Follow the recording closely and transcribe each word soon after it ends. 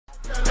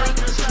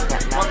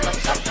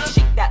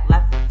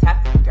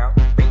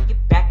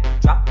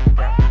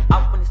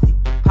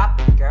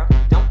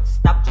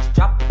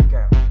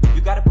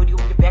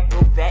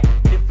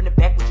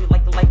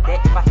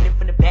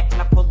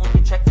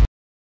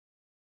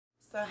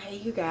So hey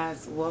you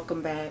guys,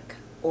 welcome back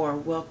or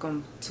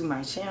welcome to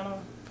my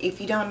channel.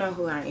 If you don't know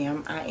who I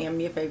am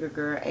your favorite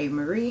girl,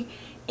 A.MAREE,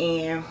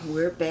 and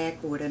we're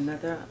back with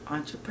another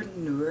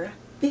entrepreneur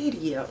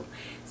video.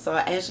 So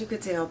as you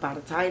could tell by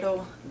the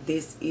title,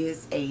 this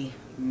is a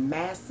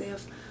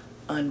massive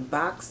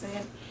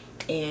unboxing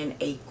and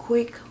a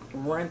quick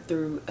run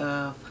through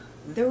of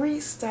the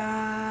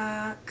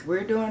restock.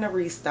 We're doing a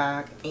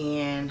restock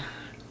and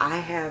I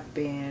have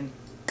been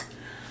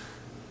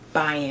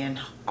buying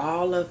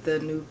all of the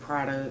new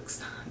products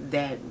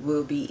that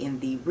will be in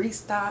the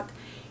restock,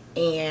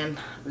 and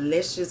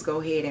let's just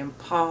go ahead and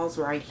pause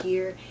right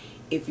here.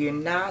 If you're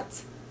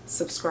not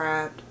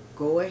subscribed,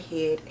 go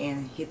ahead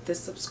and hit the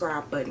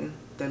subscribe button,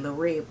 the little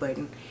red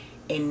button,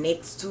 and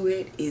next to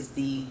it is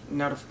the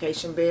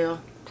notification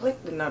bell.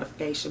 Click the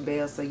notification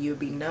bell so you'll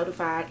be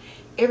notified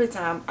every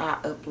time I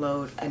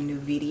upload a new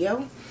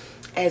video,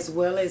 as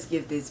well as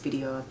give this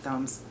video a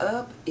thumbs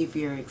up if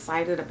you're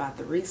excited about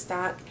the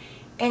restock.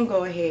 And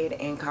go ahead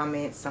and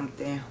comment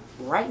something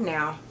right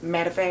now.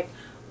 Matter of fact,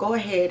 go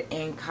ahead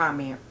and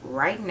comment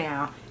right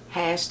now,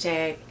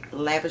 hashtag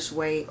lavish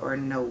way or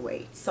no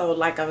way. So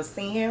like I was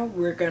saying,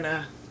 we're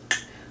gonna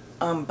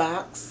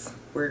unbox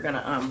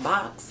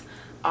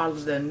all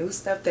of the new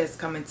stuff that's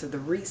coming to the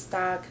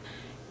restock,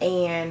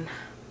 and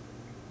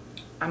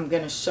I'm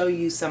gonna show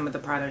you some of the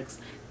products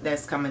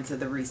that's coming to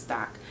the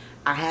restock.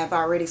 I have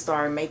already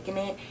started making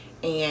it,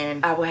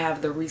 and I will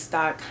have the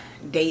restock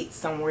date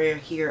somewhere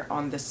here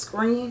on the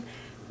screen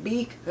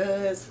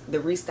because the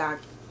restock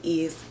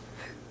is,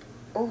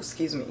 oh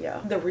excuse me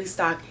y'all, the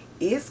restock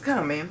is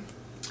coming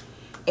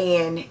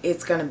and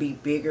it's gonna be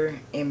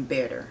bigger and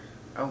better.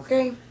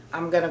 Okay,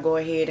 I'm gonna go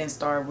ahead and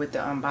start with the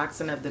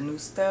unboxing of the new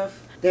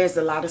stuff. There's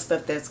a lot of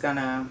stuff that's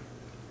gonna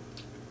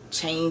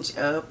change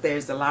up.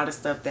 There's a lot of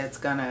stuff that's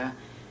gonna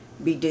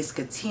be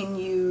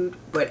discontinued,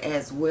 but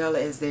as well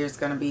as there's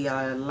gonna be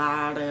a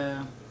lot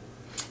of,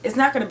 it's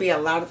not going to be a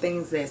lot of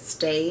things that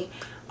stay.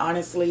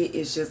 Honestly,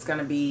 it's just going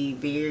to be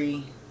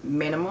very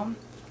minimum.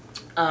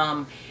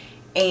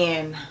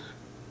 And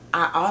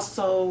I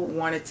also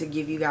wanted to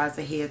give you guys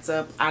a heads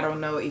up. I don't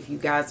know if you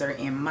guys are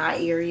in my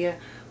area,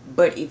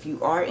 but if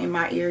you are in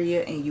my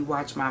area and you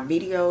watch my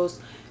videos,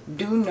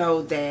 do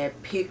know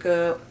that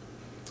pickup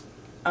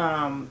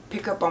on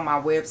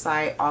my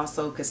website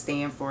also could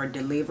stand for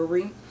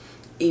delivery.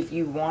 If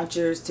you want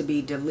yours to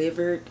be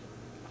delivered,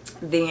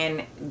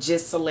 then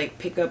just select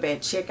pickup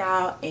at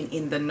checkout, and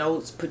in the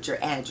notes put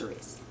your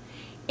address,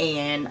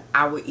 and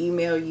I will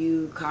email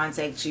you,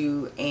 contact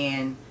you,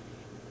 and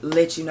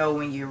let you know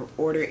when your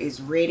order is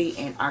ready,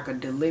 and I could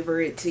deliver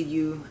it to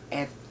you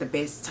at the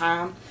best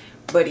time.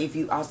 But if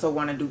you also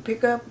want to do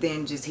pickup,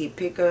 then just hit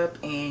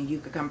pickup and you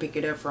could come pick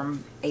it up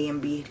from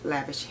A.MAREE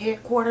Lavish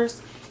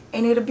headquarters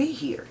and it'll be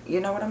here.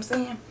 You know what I'm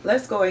saying?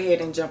 Let's go ahead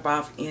and jump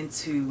off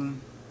into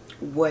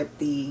what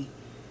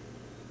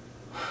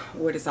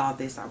is all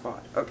this I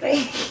bought.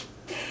 Okay,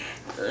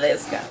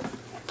 let's go.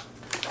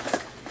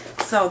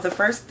 So the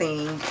first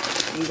thing,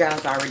 you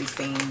guys already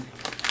seen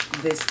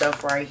this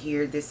stuff right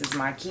here. This is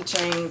my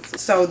keychains.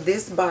 So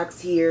this box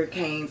here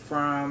came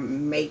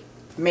from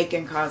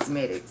Making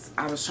Cosmetics.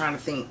 I was trying to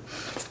think,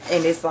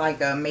 and it's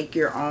like a make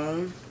your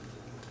own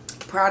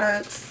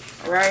products,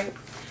 right?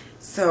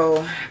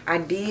 So I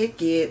did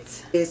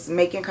get this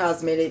Making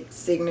Cosmetics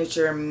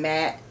signature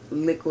matte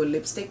liquid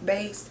lipstick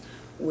base,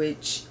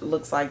 which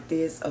looks like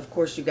this. Of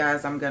course, you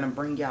guys, I'm gonna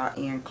bring y'all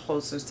in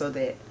closer so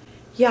that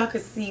y'all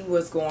can see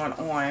what's going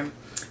on.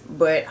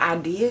 But I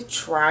did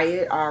try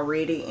it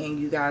already, and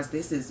you guys,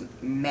 this is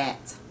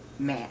matte,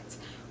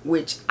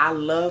 which I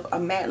love a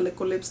matte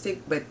liquid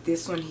lipstick, but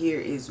this one here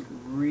is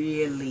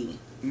really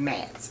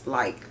matte.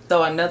 Like,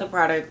 so another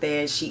product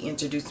that she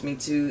introduced me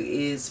to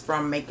is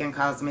from Making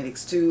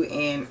Cosmetics too,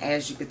 and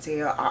as you could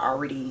tell, I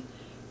already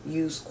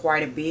used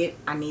quite a bit.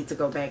 I need to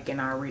go back and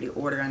already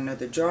order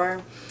another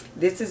jar.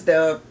 This is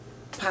the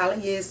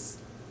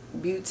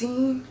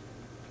Polyis-Butene.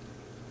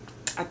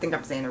 I think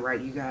I'm saying it right,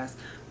 you guys.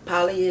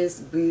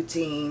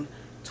 Polyis-Butene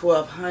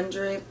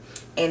 1200,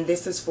 and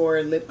this is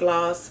for lip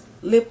gloss,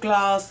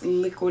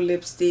 liquid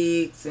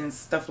lipsticks, and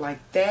stuff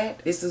like that.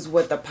 This is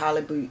what the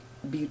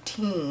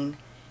Polybutene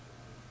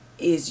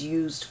is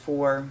used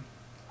for.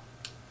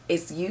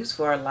 It's used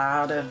for a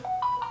lot of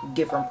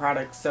different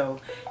products. So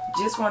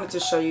just wanted to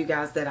show you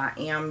guys that I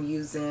am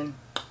using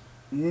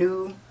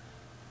new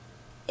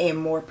and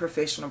more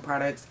professional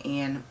products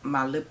in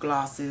my lip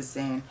glosses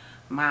and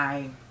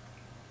my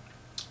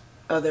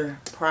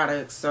other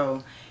products.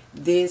 So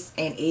this,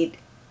 and it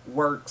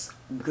works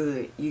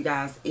good, you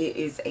guys. It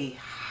is a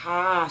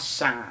high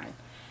shine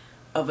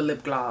of a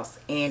lip gloss,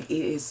 and it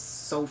is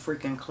so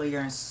freaking clear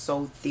and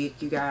so thick,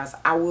 you guys.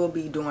 I will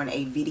be doing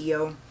a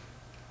video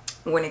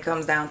when it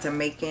comes down to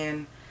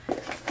making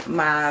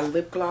my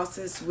lip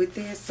glosses with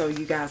this, so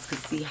you guys can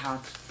see how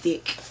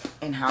thick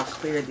and how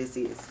clear this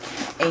is.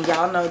 And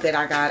y'all know that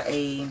I got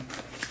a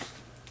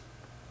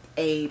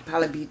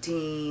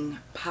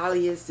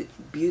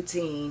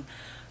Polyis-Butene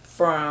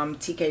from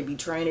TKB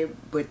Trainer,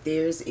 but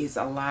theirs is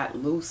a lot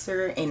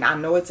looser, and I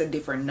know it's a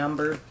different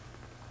number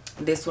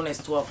This one is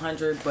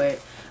 $1,200, but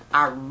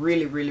I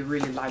really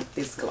like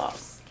this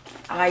gloss.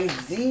 I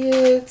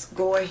did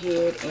go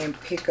ahead and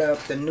pick up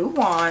the new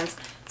wands,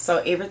 so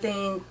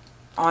everything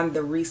on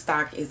the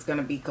restock is going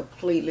to be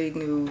completely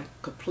new,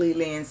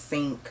 completely in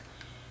sync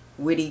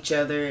with each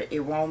other.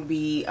 It won't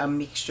be a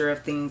mixture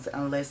of things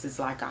unless it's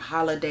like a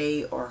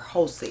holiday or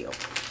wholesale.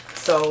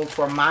 So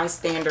for my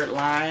standard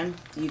line,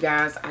 you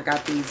guys, I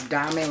got these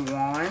diamond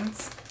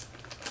wands.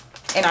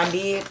 And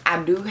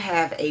I do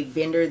have a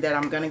vendor that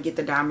I'm going to get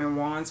the diamond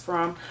wands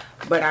from.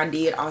 But I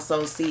did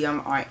also see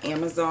them on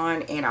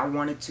Amazon. And I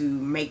wanted to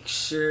make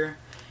sure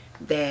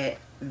that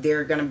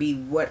they're going to be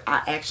what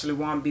I actually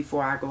want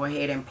before I go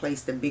ahead and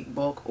place the big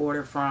bulk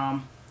order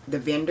from the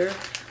vendor.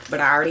 But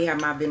I already have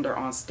my vendor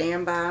on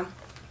standby.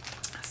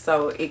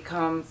 So it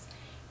comes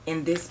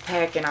in this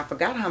pack. And I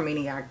forgot how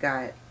many I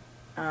got.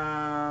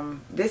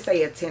 This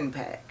say a 10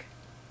 pack.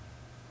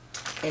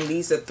 And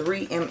these are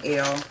 3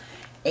 ml.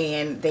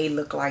 And they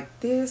look like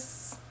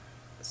this.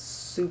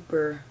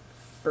 Super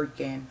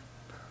freaking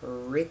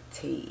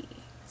pretty.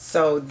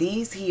 So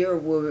these here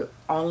will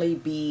only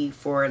be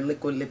for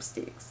liquid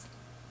lipsticks.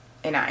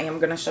 And I am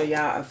going to show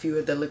y'all a few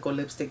of the liquid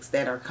lipsticks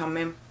that are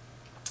coming.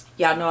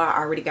 Y'all know I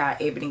already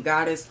got Ebony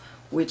Goddess,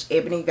 which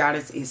Ebony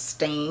Goddess is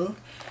staying.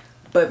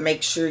 But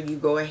make sure you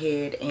go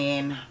ahead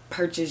and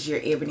purchase your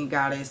Ebony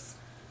Goddess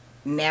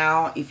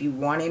now if you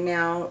want it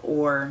now,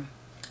 or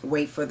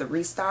wait for the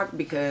restock,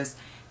 because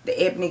the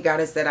Ebony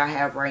Goddess that I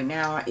have right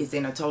now is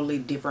in a totally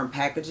different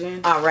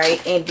packaging.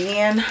 Alright, and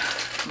then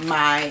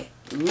my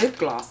lip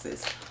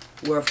glosses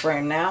will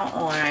from now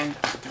on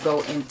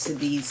go into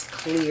these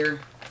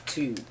clear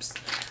tubes.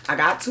 I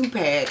got 2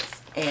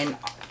 packs, and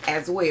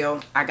as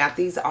well, I got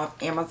these off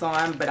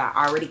Amazon, but I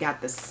already got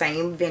the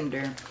same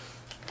vendor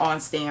on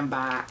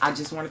standby. I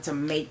just wanted to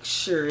make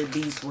sure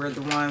these were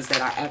the ones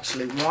that I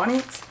actually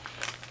wanted,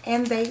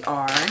 and they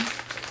are.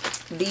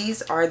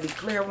 These are the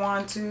clear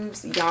wand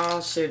tubes.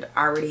 Y'all should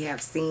already have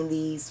seen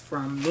these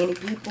from many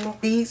people.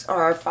 These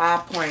are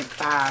 5.5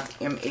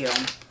 ml.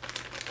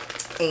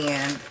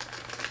 And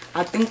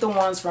I think the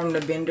ones from the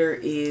vendor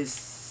is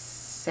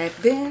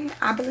 7,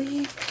 I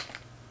believe.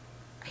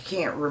 I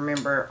can't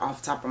remember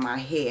off the top of my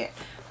head.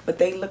 But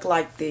they look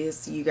like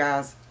this, you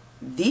guys.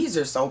 These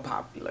are so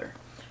popular.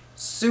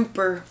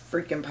 Super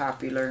freaking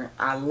popular.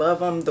 I love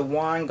them. The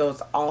wand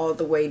goes all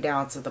the way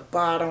down to the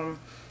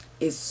bottom.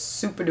 It's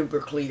super duper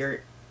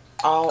clear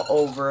all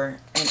over,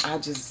 and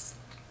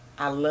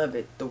I love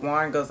it. The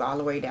wand goes all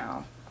the way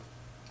down,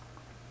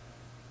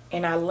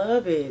 and I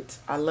love it.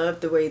 I love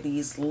the way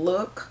these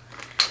look.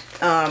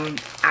 I'm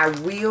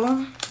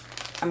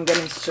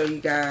gonna show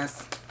you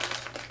guys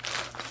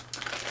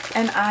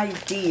an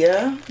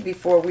idea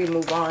before we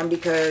move on,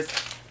 because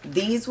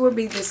these will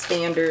be the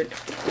standard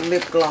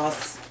lip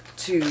gloss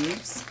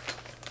tubes,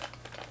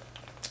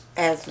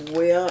 as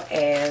well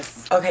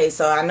as, okay,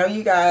 so I know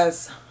you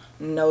guys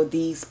know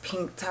these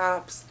pink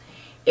tops.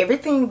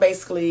 Everything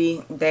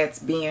basically that's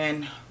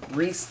being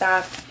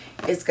restocked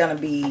is gonna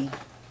be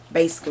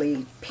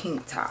basically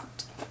pink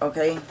topped.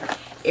 Okay,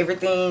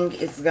 everything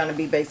is gonna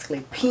be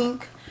basically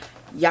pink.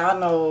 Y'all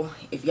know,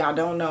 if y'all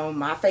don't know,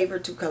 my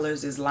favorite 2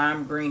 colors is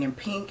lime green and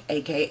pink,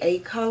 aka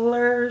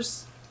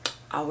colors,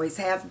 always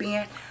have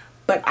been,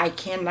 but I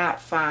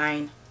cannot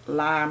find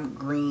lime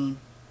green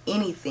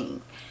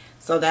anything.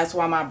 So that's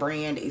why my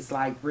brand is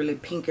like really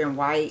pink and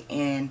white,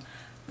 and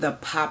the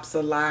pops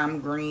of lime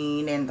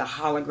green and the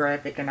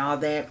holographic and all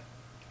that.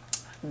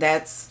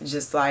 That's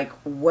just like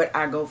what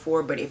I go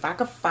for. But if I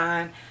could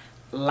find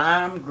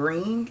lime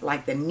green,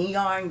 like the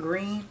neon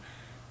green,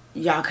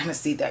 y'all gonna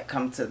see that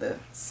come to the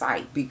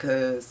site,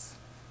 because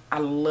I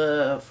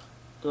love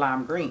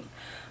lime green.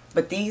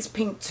 But these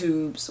pink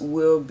tubes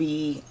will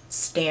be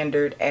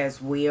standard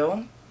as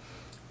well.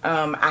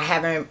 I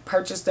haven't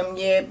purchased them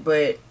yet,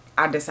 but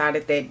I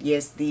decided that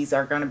yes, these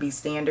are going to be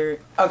standard.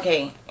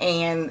 Okay,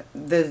 and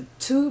the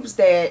tubes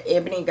that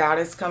Ebony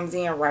Goddess comes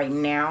in right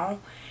now,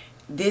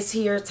 this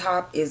here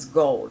top is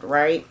gold,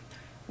 right?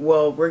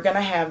 Well, we're going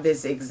to have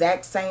this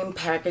exact same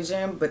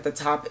packaging, but the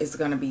top is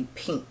going to be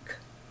pink.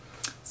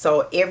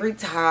 So every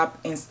top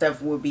and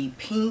stuff will be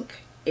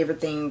pink.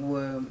 Everything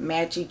will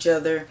match each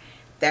other.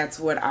 That's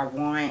what I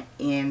want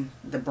in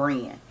the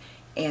brand.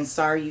 And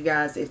sorry you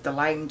guys if the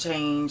lighting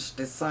changed,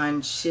 the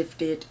sun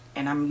shifted,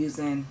 and I'm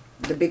using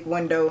the big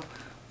window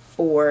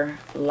for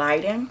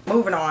lighting.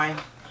 Moving on,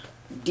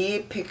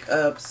 did pick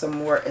up some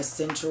more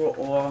essential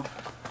oil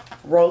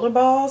roller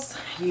balls.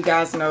 You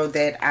guys know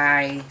that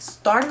I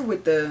started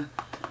with the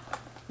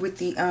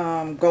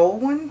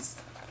gold ones,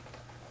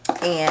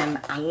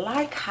 and I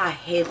like how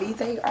heavy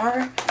they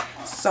are,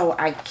 so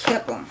I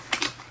kept them.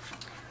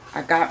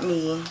 I got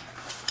me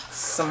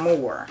some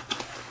more,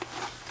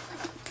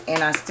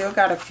 and I still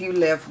got a few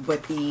left,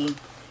 but the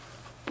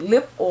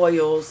lip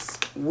oils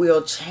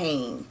will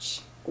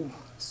change. Ooh,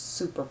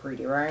 super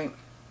pretty, right?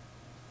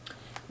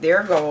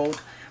 They're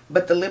gold,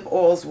 but the lip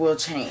oils will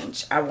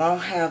change. I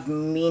won't have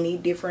many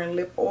different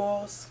lip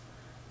oils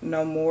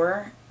no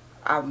more.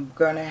 I'm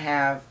gonna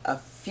have a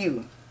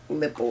few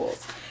lip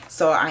oils.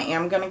 So I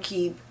am gonna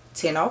keep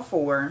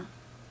 1004.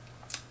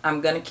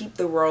 I'm going to keep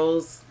the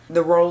rose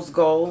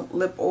gold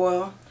lip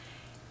oil.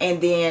 And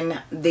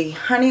then the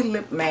honey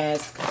lip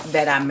mask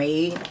that I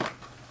made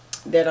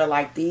that are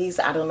like these.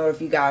 I don't know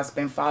if you guys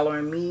been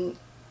following me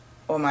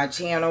on my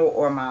channel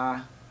or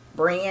my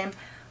brand,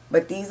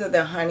 but these are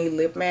the honey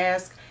lip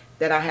masks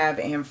that I have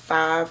in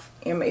 5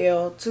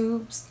 ml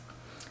tubes.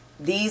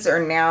 These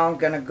are now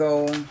going to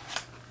go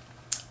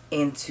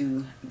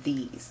into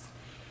these.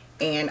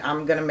 And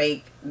I'm going to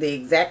make the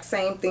exact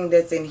same thing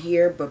that's in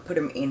here, but put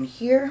them in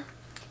here.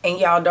 And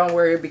y'all don't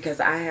worry, because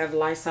I have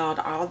Lysol'd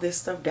all this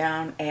stuff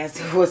down as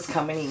it was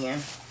coming in.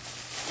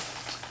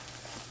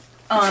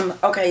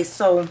 Okay,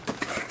 so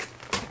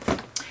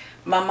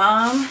my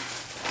mom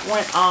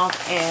went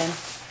off and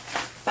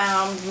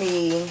found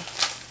me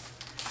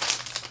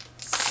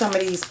some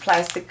of these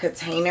plastic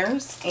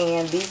containers.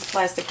 And these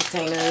plastic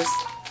containers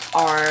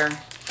are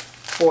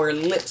for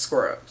lip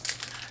scrubs.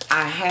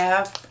 I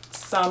have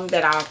some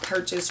that I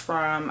purchased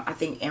from, I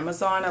think,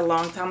 Amazon a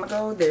long time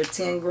ago. They're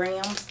 10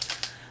 grams.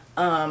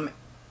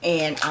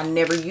 And I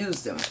never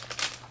used them.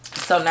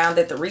 So now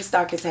that the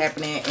restock is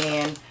happening,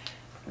 and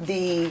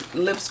the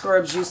lip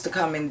scrubs used to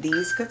come in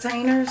these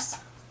containers.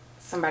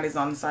 Somebody's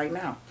on the site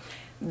now.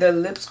 The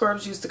lip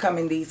scrubs used to come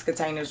in these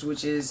containers,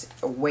 which is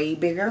way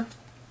bigger.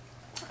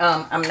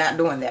 I'm not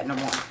doing that no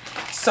more.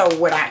 So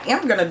what I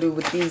am going to do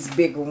with these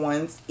bigger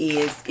ones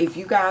is, if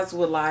you guys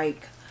would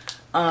like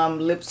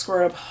lip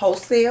scrub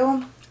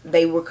wholesale,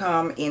 they will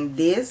come in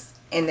this,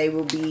 and they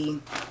will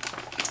be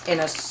in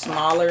a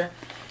smaller,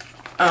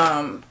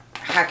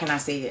 how can I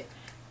say it?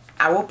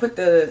 I will put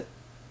the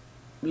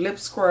lip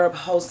scrub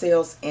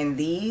wholesales in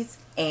these,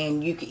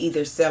 and you can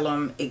either sell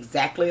them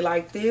exactly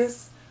like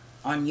this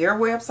on your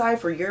website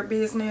for your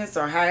business,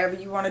 or however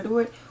you want to do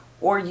it,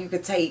 or you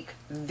could take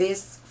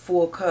this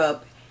full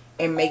cup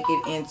and make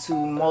it into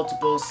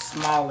multiple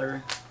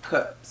smaller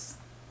cups.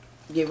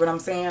 Get what I'm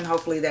saying?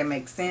 Hopefully that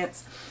makes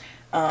sense.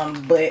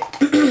 But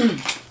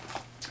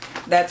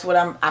that's what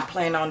I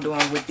plan on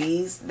doing with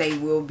these. They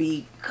will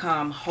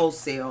become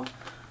wholesale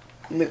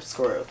lip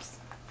scrubs.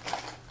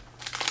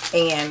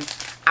 And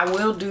I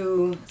will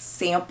do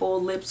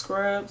sample lip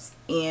scrubs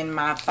in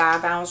my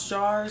 5-ounce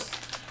jars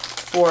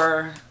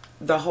for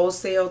the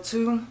wholesale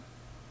too.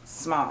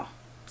 Small,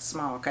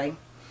 okay?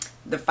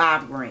 The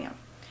 5 gram.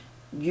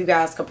 You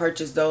guys can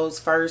purchase those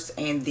first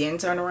and then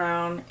turn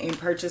around and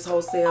purchase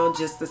wholesale,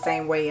 just the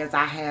same way as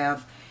I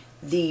have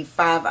the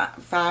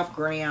 5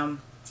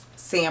 gram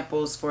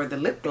samples for the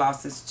lip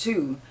glosses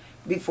too,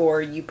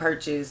 before you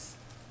purchase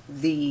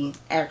the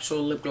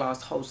actual lip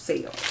gloss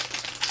wholesale.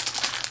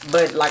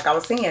 But like I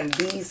was saying,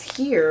 these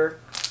here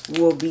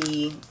will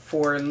be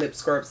for lip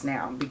scrubs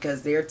now,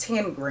 because they're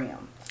 10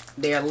 gram.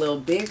 They're a little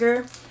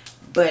bigger,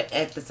 but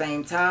at the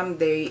same time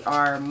they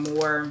are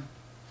more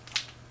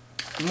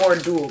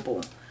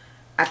doable.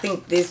 I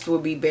think this will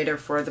be better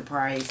for the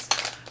price,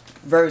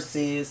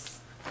 versus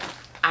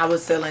I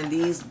was selling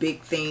these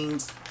big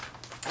things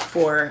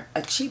for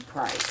a cheap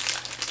price.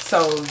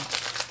 So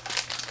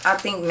I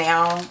think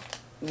now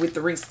with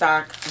the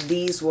restock,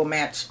 these will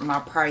match my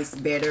price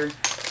better,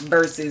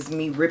 versus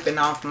me ripping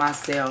off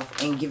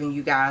myself and giving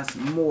you guys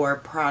more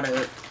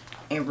product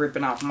and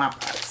ripping off my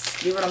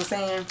price. You know what I'm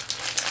saying?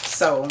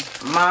 So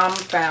mom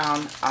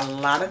found a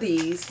lot of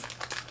these,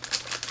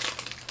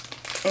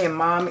 and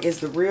mom is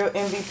the real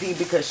MVP,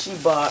 because she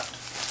bought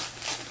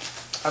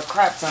a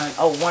crap ton.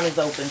 Oh, one is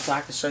open, so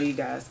I can show you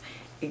guys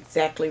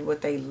exactly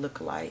what they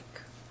look like.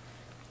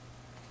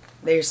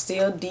 They're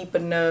still deep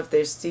enough.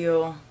 There's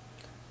still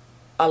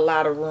a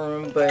lot of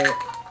room, but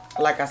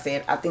like I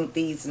said, I think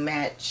these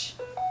match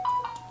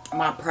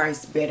my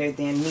price better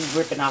than me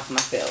ripping off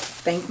myself.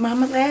 Thank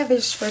Mama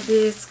Lavish for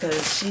this,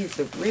 because she's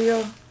the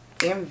real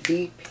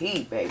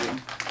MVP, baby.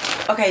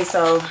 Okay,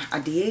 so I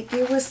did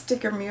get with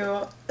Sticker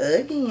Mule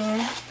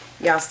again.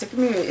 Y'all, Sticker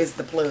Mule is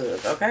the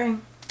plug, okay?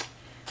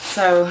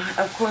 So,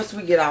 of course,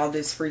 we get all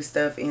this free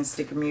stuff in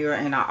Sticker Mule,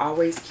 and I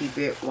always keep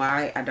it.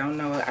 Why? I don't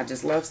know. I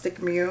just love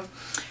Sticker Mule.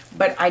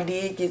 But I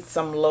did get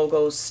some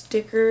logo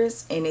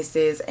stickers, and it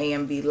says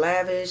AMB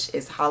Lavish.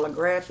 It's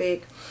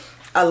holographic.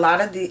 A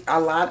lot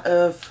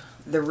of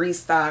the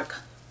restock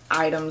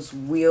items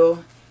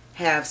will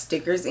have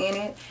stickers in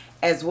it,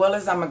 as well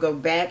as I'm gonna go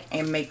back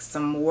and make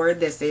some more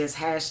that says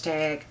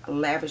hashtag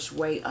lavish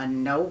way or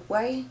no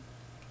way.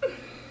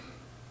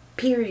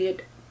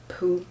 Period.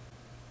 Poo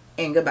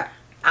and goodbye.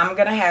 I'm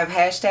gonna have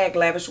hashtag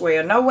lavish way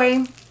or no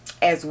way,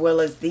 as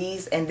well as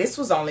these. And this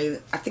was only,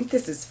 I think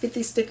this is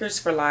 50 stickers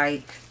for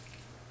like,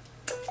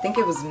 I think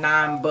it was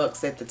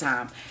 $9 at the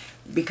time.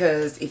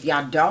 Because if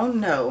y'all don't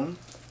know,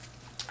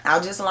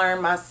 I'll just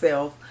learn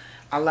myself.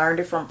 I learned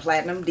it from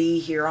Platinum D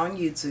here on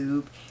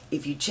YouTube.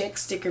 If you check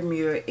Sticker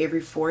Mule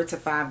every 4 to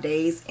 5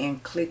 days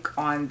and click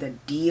on the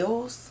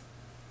deals,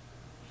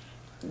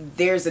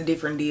 there's a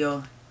different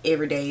deal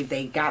every day.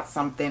 They got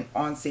something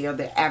on sale.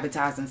 They're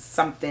advertising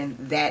something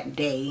that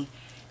day,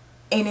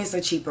 and it's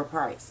a cheaper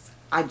price.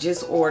 I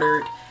just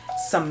ordered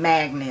some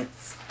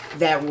magnets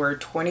that were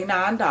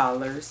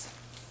 $29.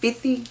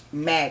 50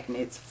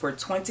 magnets for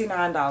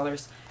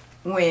 $29.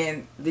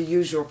 when the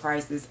usual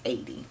price is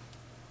 $80.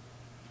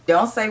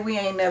 Don't say we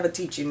ain't never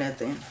teach you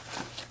nothing.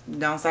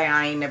 Don't say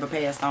I ain't never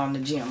passed on the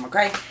gym,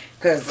 okay?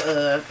 Because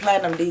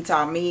Platinum D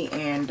taught me,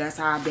 and that's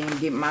how I've been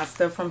getting my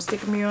stuff from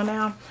Sticker Mule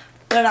now.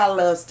 But I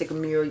love Sticker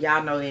Mule.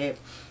 Y'all know that.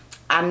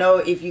 I know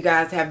if you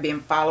guys have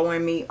been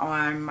following me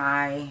on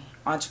my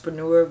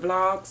entrepreneur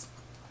vlogs,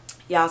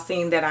 y'all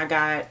seen that I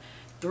got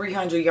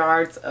 300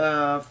 yards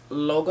of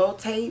logo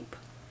tape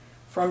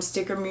from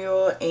Sticker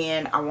Mule,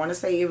 and I want to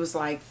say it was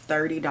like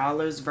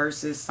 $30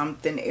 versus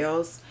something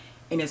else,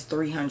 and it's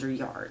 300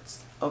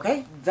 yards.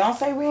 Okay, don't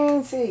say we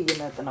ain't tell you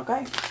nothing.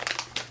 Okay,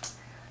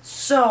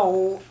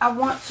 so I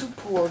want to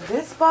pull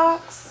this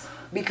box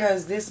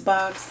because this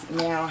box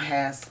now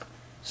has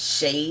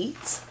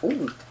shades.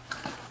 Ooh,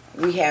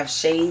 we have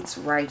shades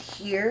right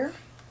here.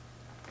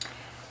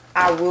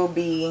 I will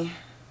be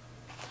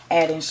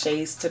adding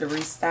shades to the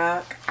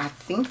restock. I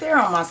think they're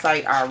on my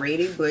site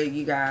already, but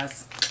you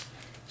guys,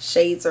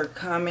 shades are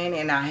coming,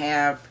 and I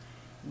have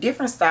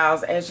different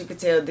styles. As you can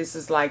tell, this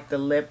is like the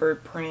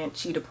leopard print,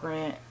 cheetah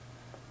print,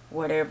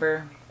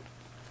 whatever.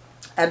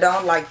 I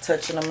don't like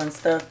touching them and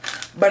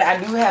stuff, but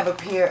I do have a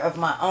pair of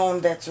my own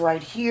that's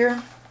right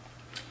here.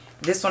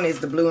 This one is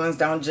the blue ones.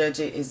 Don't judge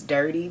it, it's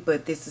dirty,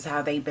 but this is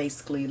how they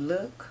basically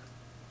look.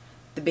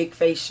 The big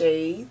face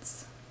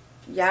shades.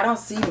 Y'all don't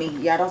see me.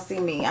 Y'all don't see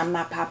me. I'm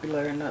not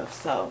popular enough.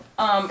 So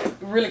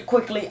really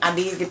quickly, I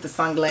did get the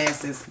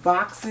sunglasses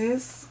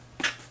boxes.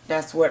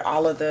 That's what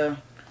all of the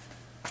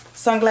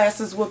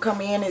sunglasses will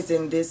come in, is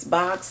in this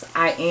box.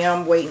 I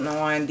am waiting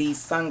on the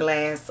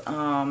sunglass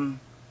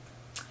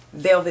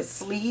velvet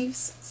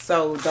sleeves,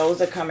 so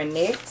those are coming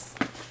next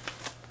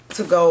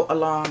to go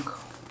along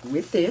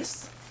with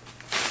this.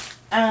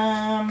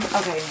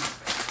 Okay,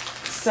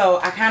 so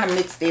I kind of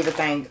mixed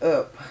everything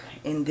up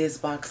in this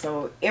box,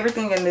 so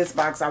everything in this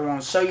box I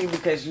won't show you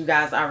because you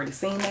guys already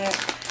seen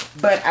that.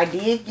 But I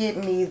did get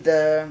me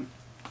the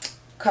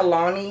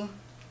Kalani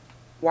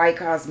White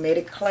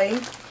Cosmetic Clay.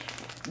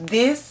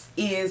 This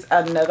is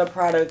another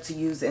product to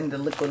use in the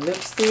liquid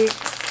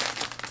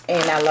lipsticks,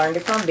 and I learned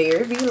it from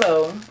Very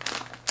Below.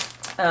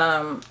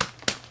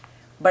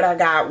 But I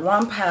got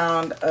 1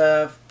 pound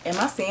of, am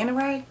I saying it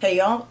right?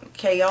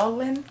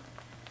 Kaolin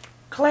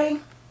clay.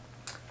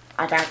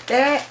 I got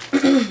that.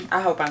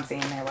 I hope I'm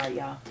saying that right,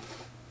 y'all.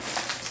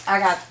 I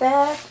got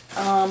that.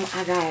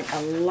 I got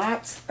a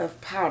lot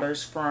of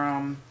powders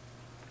from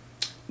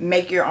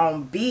Make Your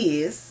Own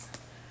Biz,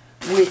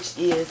 which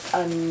is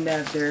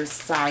another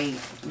site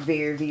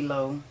Very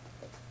Below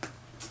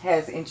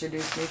has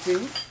introduced me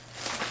to.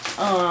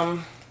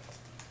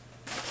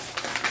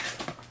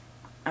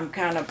 I'm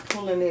kind of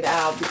pulling it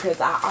out because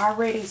I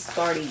already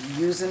started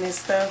using this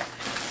stuff,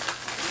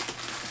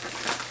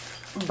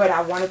 but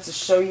I wanted to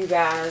show you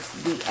guys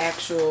the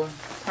actual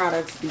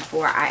products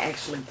before I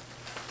actually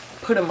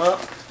put them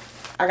up.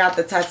 I got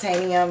the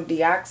titanium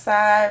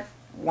dioxide,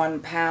 1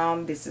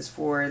 pound. This is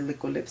for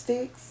liquid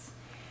lipsticks.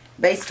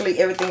 Basically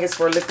everything is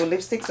for liquid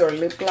lipsticks or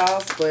lip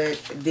gloss, but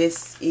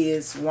this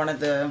is one of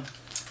the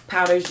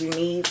powders you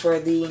need for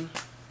the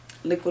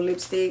liquid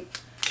lipstick.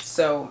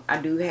 So I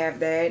do have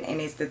that,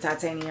 and it's the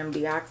titanium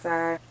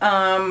dioxide.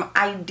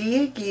 I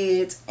did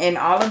get, and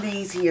all of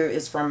these here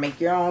is from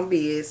Make Your Own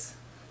Biz,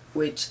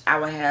 which I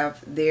will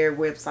have their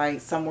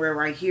website somewhere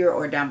right here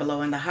or down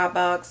below in the hot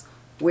box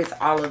with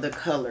all of the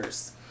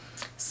colors.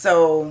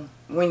 So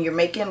when you're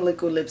making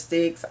liquid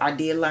lipsticks, I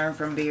did learn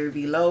from Very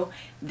Below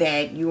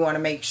that you want to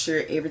make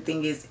sure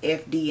everything is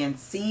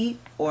FD&C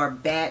or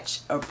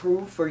batch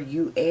approved for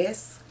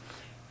US.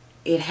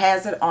 It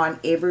has it on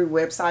every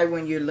website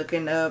when you're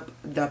looking up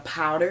the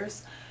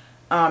powders.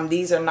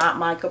 These are not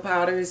mica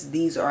powders.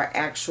 These are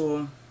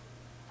actual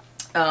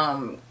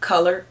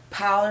color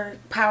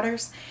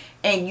powders.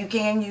 And you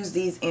can use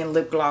these in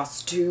lip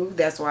gloss too.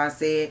 That's why I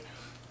said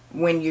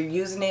when you're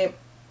using it,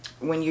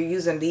 when you're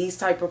using these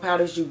type of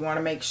powders, you want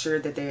to make sure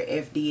that they're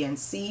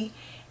FD&C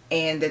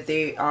and that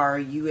they are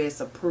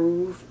US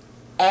approved,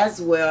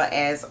 as well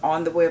as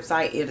on the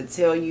website it'll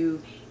tell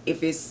you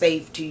if it's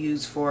safe to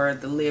use for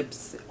the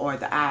lips or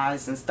the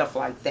eyes and stuff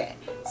like that.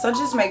 So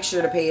just make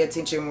sure to pay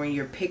attention when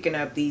you're picking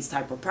up these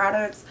type of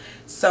products.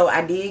 So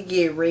I did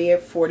get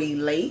red 40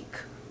 Lake,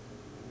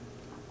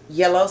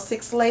 yellow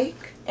 6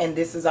 Lake, and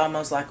this is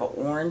almost like an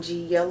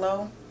orangey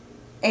yellow.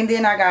 And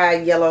then I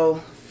got yellow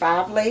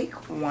 5 Lake,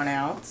 1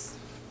 ounce.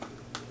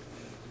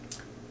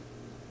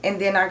 And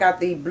then I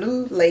got the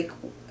blue Lake,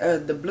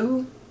 the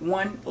blue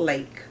 1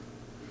 Lake,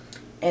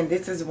 and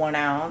this is 1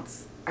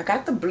 ounce. I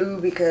got the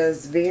blue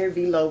because Very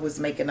Below was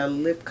making a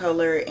lip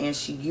color and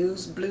she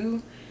used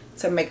blue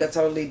to make a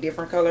totally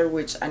different color,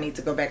 which I need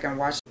to go back and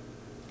watch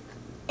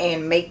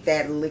and make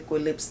that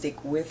liquid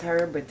lipstick with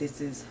her. But this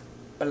is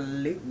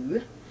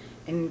blue,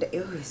 and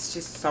it's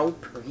just so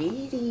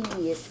pretty.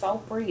 It's so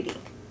pretty.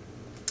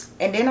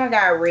 And then I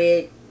got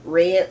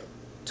red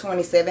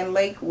 27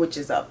 Lake, which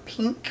is a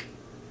pink.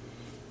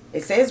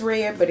 It says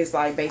red, but it's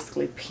like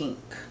basically pink.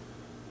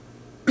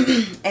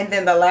 And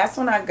then the last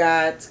one I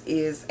got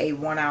is a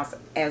 1 ounce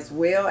as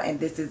well, and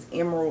this is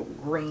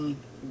emerald green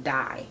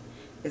dye.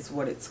 is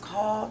what it's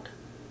called.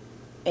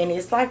 And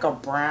it's like a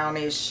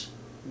brownish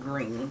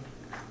green.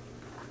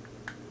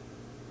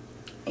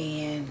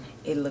 And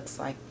it looks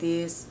like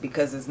this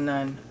because there's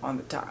none on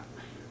the top.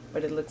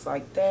 But it looks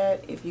like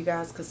that, if you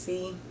guys could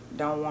see.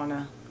 Don't want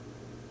to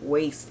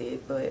waste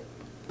it, but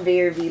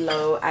very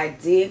below, I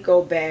did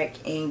go back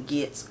and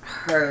get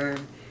her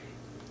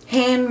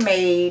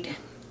handmade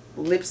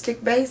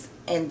lipstick base,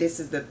 and this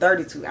is the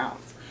 32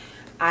 ounce.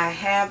 I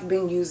have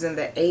been using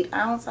the 8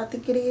 ounce, I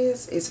think it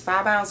is. It's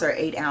 5 ounce or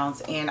 8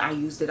 ounce, and I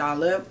used it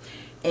all up.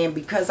 And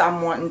because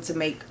I'm wanting to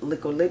make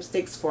liquid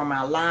lipsticks for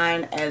my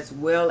line, as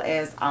well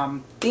as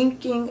I'm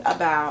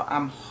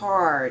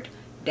hard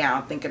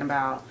down thinking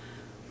about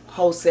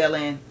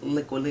wholesaling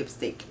liquid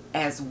lipstick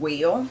as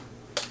well.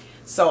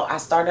 So I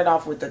started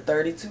off with the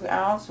 32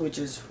 ounce, which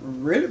is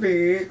really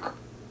big.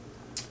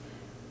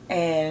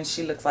 And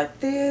she looks like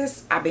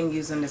this. I've been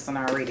using this one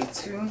already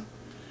too.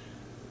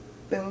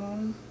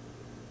 Boom.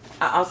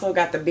 I also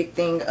got the big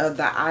thing of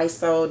the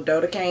ISO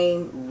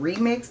Dodecane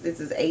Remix. This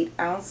is 8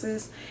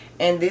 ounces.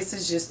 And this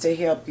is just to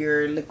help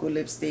your liquid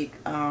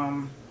lipstick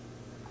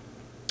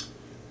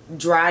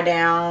dry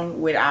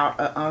down without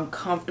an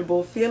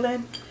uncomfortable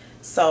feeling.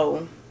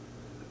 So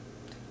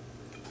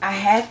I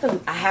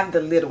have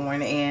the little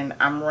one and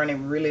I'm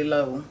running really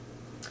low.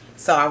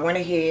 So I went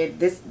ahead.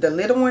 The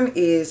little one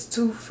is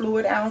 2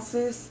 fluid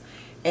ounces.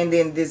 And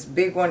then this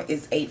big one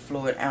is 8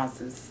 fluid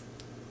ounces.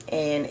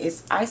 And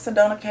it's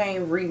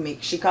Isodonocane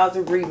Remix. She calls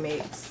it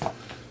Remix.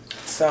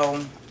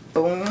 So,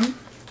 boom,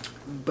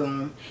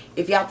 boom.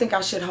 If y'all think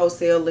I should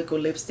wholesale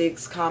liquid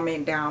lipsticks,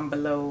 comment down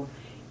below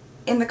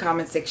in the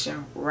comment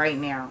section right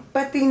now.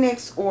 But the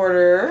next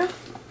order,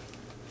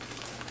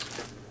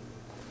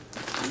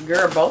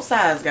 girl, both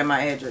sides got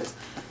my address.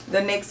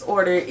 The next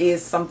order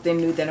is something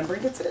new that I'm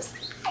bringing to the site.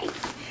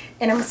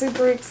 And I'm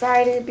super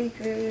excited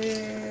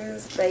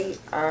because they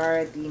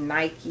are the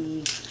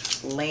Nike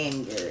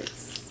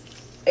lanyards.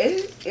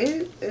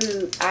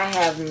 I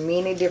have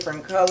many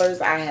different colors.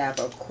 I have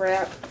a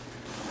crap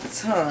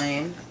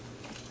ton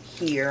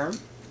here.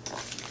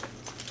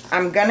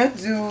 I'm gonna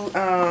do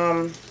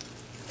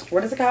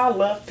what is it called,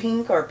 Love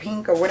Pink or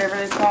whatever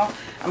it's called.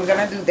 I'm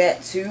gonna do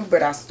that too,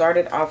 but I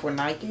started off with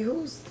Nike.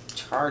 Who's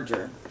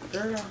Charger?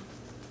 Girl,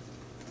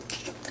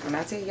 when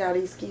I tell y'all,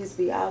 these kids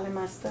be all in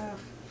my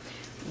stuff.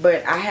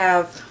 But I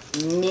have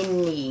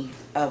many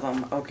of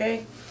them,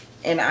 okay?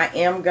 And I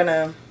am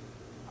gonna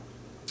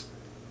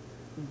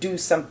do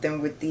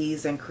something with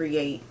these and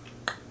create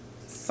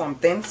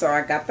something. So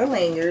I got the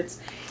lanyards,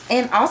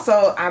 and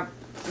also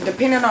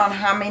depending on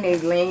how many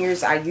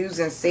lanyards I use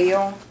and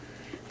sell,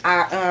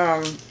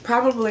 I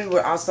probably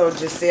would also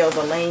just sell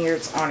the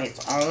lanyards on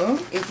its own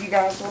if you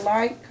guys would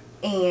like.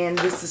 And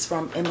this is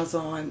from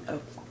Amazon,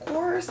 of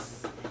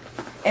course,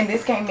 and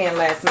this came in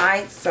last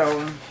night.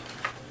 So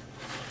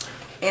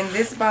in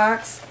this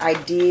box I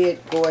did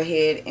go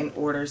ahead and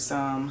order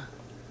some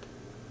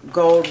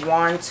gold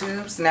wand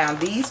tubes. Now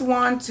these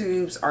wand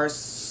tubes are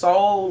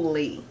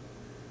solely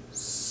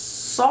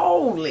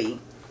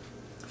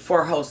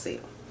for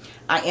wholesale.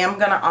 I am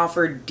gonna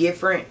offer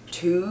different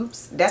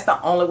tubes. That's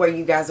the only way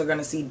you guys are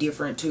gonna see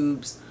different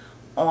tubes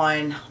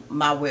on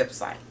my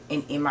website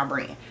and in my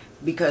brand,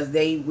 because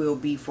they will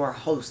be for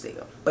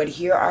wholesale. But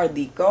here are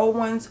the gold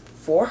ones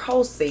for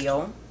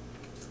wholesale.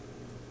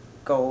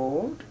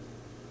 Gold.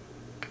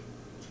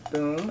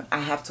 Boom. I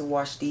have to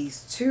wash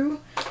these too.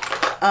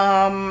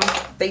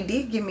 They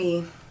did give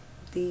me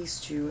these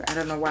two. I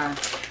don't know why.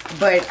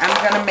 But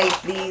I'm going to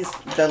make these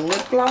the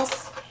lip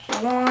gloss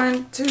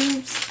wand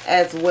tubes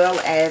as well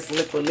as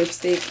liquid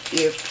lipstick.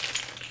 If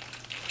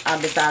I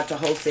decide to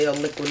wholesale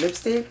liquid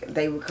lipstick,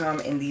 they will come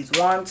in these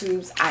wand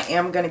tubes. I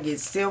am going to get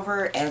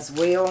silver as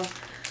well,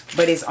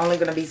 but it's only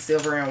going to be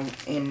silver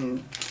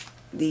in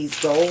these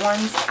gold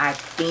ones, I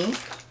think.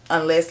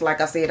 Unless, like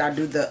I said, I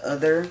do the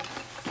other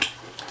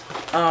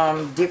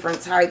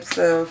different types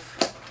of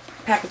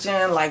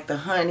packaging, like the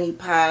honey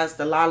pies,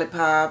 the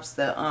lollipops,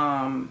 the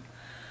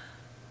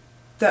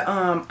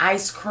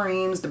ice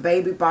creams, the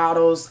baby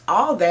bottles.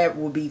 All that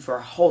will be for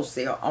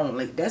wholesale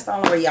only. That's the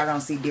only way y'all gonna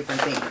see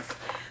different things.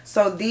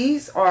 So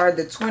these are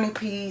the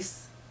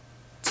 20-piece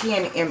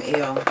 10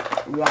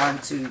 ml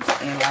wand tubes,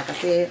 and like I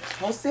said,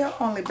 wholesale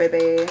only,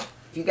 baby.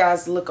 If you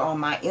guys look on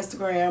my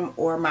Instagram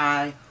or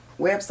my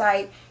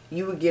website,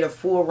 you would get a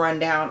full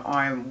rundown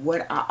on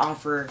what I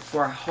offer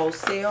for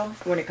wholesale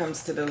when it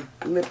comes to the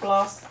lip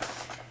gloss.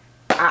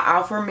 I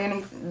offer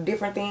many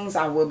different things.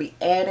 I will be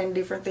adding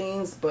different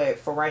things, but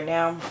for right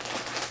now,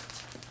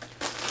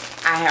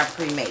 I have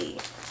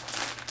pre-made.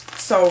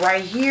 So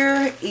right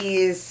here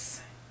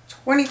is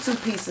 22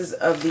 pieces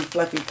of the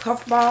fluffy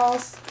puff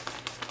balls,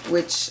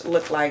 which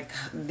look like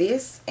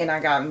this, and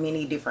I got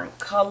many different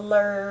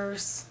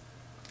colors.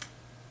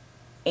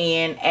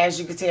 And as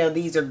you can tell,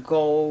 these are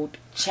gold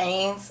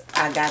chains.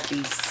 I got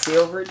these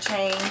silver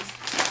chains.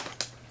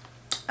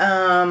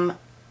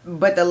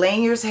 But the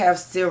lanyards have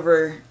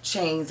silver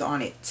chains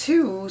on it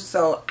too.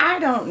 So I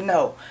don't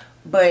know.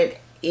 But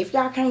if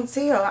y'all can't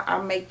tell,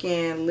 I'm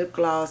making lip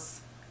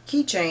gloss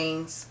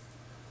keychains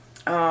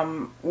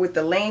with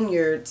the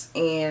lanyards,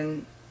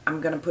 and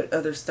I'm gonna put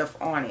other stuff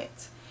on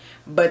it.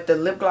 But the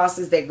lip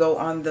glosses that go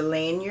on the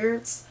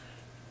lanyards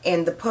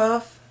and the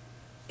puff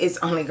is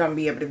only gonna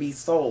be able to be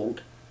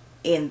sold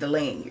in the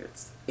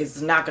lanyards.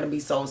 It's not gonna be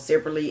sold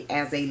separately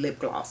as a lip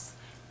gloss.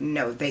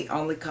 No, they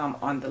only come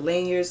on the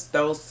lanyards,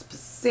 those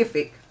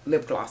specific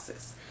lip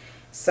glosses.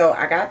 So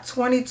I got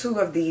 22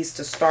 of these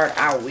to start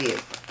out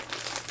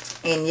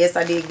with. And yes,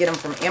 I did get them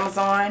from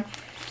Amazon.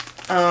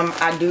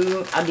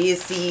 I did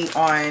see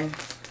on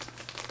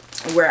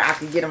where I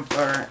could get them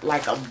for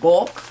like a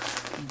bulk,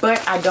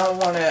 but I don't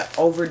want to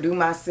overdo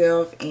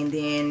myself and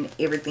then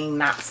everything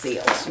not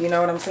sales. You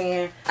know what I'm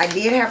saying? I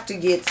did have to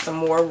get some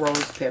more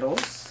rose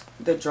petals,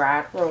 the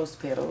dried rose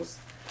petals,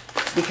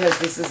 because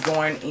this is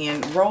going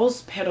in.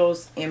 Rose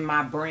petals in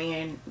my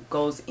brand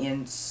goes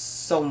in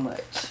so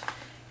much.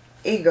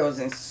 It goes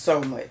in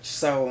so much.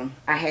 So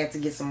I had to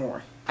get some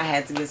more. I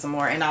had to get some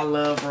more, and I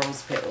love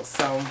rose petals.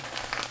 So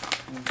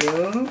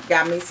boom,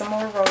 got me some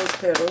more rose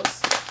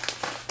petals.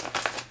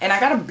 And I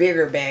got a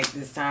bigger bag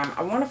this time.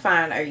 I want to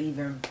find an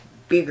even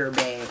bigger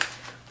bag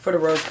for the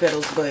rose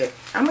petals, but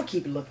I'm gonna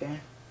keep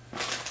looking.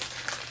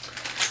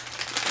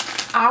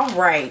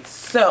 Alright,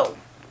 so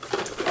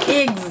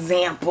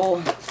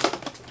example.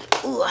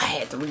 Ooh, I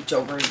had to reach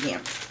over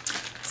again.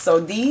 So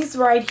these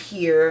right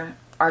here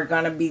are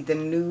gonna be the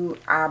new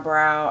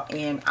eyebrow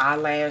and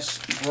eyelash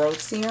growth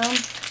serum.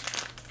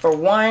 For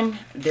one,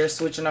 they're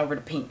switching over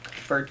to pink.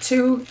 For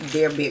two,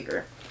 they're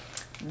bigger.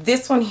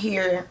 This one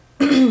here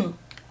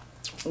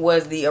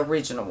was the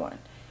original one.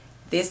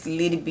 This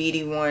little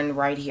bitty one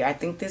right here, I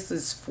think this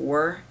is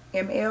 4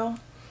 ml.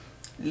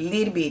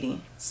 Little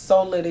bitty.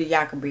 So little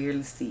y'all can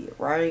barely see it,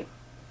 right?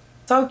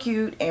 So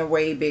cute and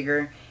way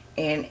bigger.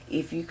 And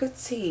if you could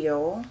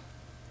tell,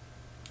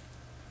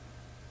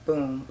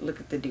 boom, look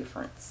at the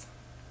difference.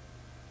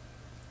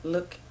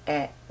 Look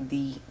at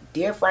the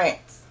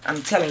difference.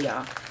 I'm telling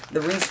y'all,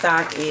 the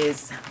restock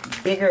is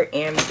bigger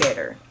and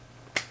better.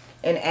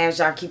 And as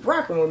y'all keep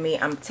rocking with me,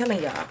 I'm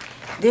telling y'all,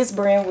 this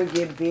brand will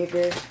get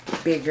bigger,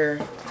 bigger,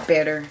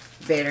 better,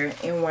 better,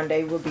 and one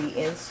day will be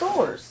in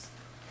stores.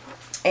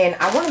 And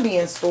I want to be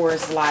in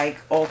stores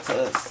like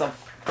Ulta, so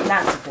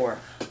not Sephora,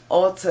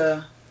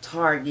 Ulta,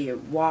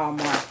 Target,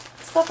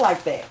 Walmart, stuff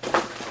like that.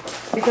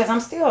 Because I'm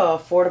still an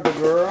affordable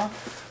girl.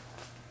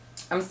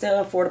 I'm still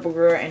an affordable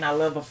girl, and I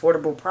love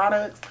affordable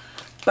products.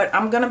 But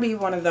I'm going to be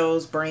one of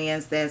those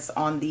brands that's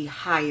on the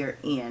higher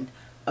end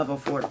of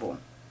affordable.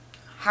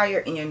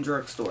 Higher end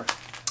drugstore.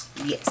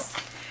 Yes.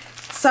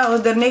 So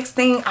the next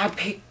thing I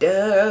picked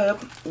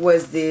up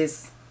was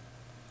this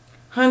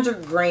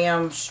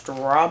 100-gram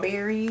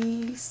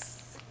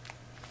strawberries.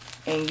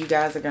 And you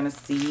guys are going to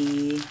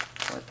see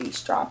what these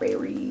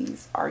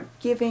strawberries are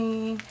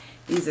giving.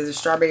 These are the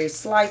strawberry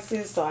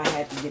slices, so I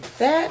had to get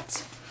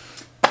that.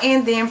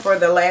 And then for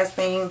the last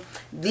thing,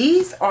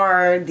 these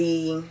are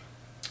the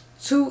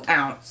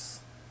 2-ounce.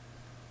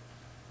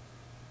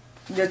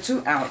 The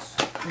 2-ounce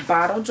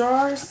bottle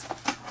jars.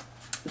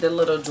 The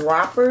little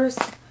droppers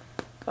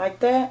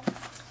like that.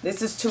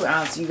 This is 2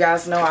 ounce. You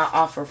guys know I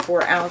offer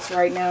 4 ounce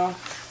right now,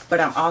 but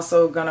I'm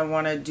also gonna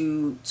want to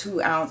do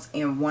 2 ounce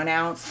and 1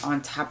 ounce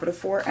on top of the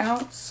 4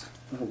 ounce.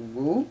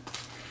 Ooh.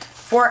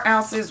 4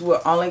 ounces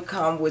will only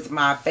come with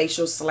my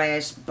facial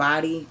 /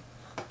 body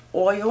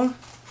oil,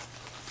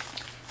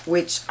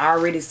 which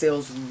already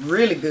sells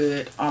really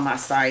good on my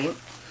site.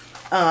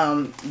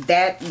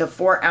 The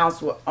 4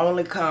 ounce will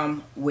only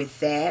come with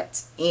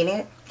that in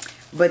it.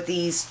 But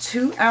these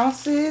 2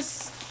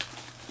 ounces,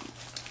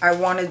 I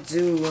want to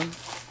do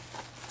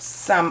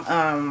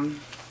some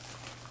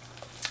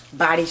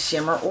body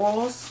shimmer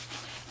oils,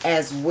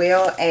 as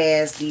well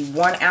as the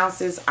 1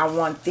 ounces. I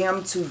want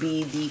them to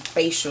be the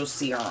facial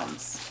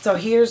serums. So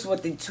here's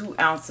what the 2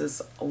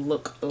 ounces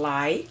look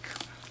like.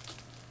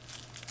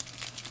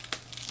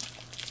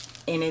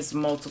 And it's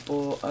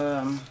multiple,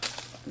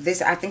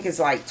 this I think is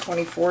like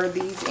 24 of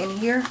these in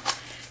here.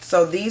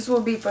 So these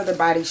will be for the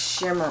body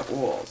shimmer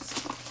oils.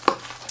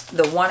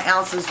 The 1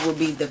 ounces will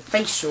be the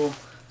facial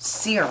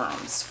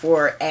serums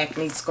for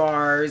acne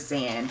scars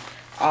and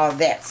all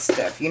that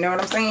stuff. You know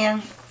what I'm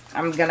saying?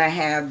 I'm going to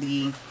have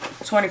the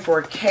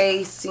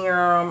 24K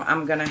serum.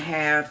 I'm going to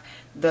have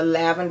the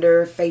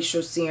lavender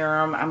facial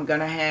serum. I'm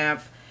going to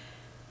have,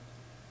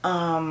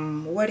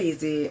 what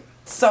is it?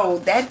 So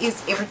that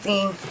is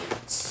everything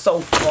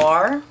so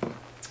far.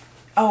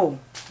 Oh,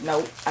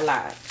 no, I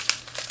lied.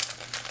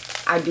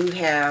 I do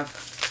have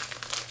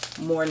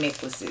more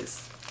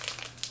necklaces.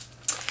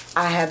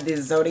 I have the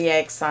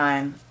zodiac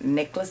sign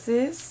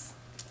necklaces,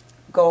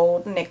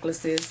 gold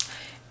necklaces,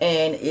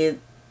 and it's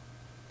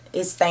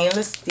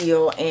stainless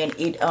steel, and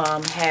it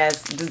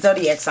has the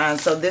zodiac sign.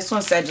 So this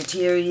one,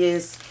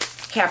 Sagittarius,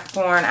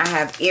 Capricorn, I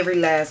have every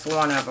last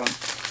one of them.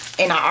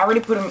 And I already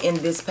put them in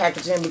this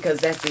packaging because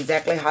that's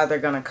exactly how they're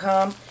going to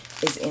come.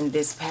 It's in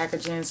this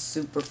packaging.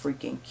 Super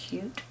freaking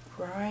cute.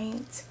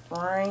 Right?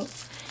 Right?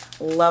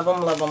 Love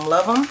them, love them,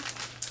 love them.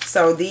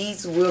 So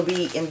these will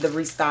be in the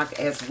restock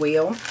as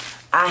well.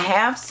 I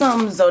have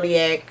some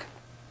Zodiac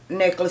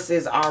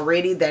necklaces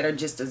already that are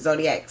just the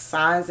zodiac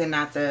signs and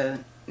not the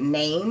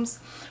names,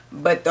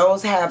 but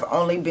those have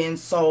only been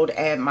sold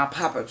at my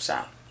pop-up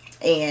shop.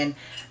 And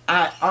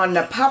on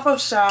the pop-up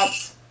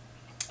shops,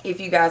 if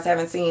you guys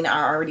haven't seen,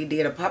 I already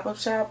did a pop-up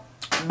shop,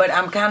 but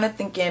I'm kind of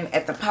thinking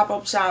at the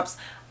pop-up shops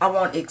I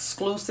want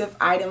exclusive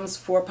items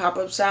for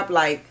pop-up shop,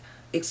 like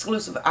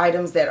exclusive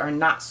items that are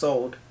not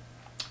sold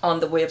on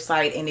the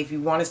website. And if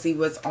you want to see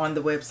what's on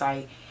the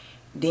website,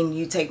 then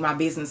you take my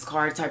business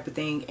card type of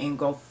thing and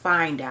go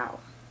find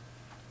out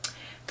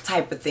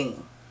type of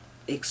thing.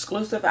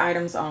 Exclusive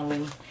items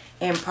only,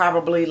 and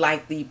probably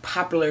like the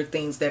popular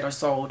things that are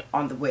sold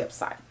on the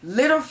website.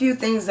 Little few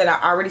things that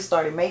I already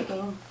started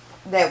making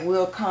that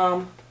will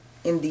come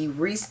in the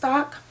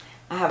restock.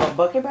 I have a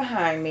bucket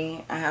behind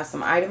me. I have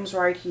some items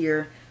right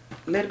here,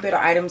 a little bit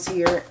of items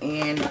here,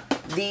 and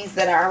these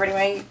that I already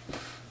made.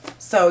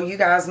 So you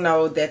guys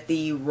know that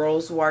the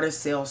rose water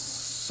sells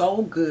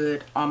so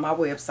good on my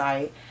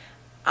website.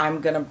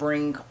 I'm gonna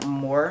bring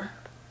more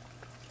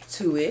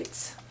to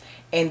it.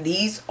 And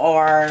these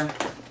are,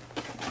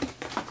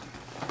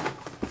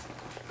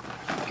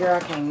 girl, I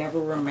can never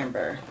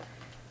remember.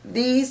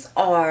 These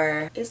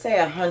are, it's a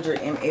 100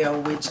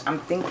 ml, which I'm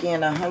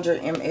thinking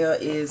 100 ml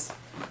is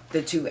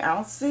the 2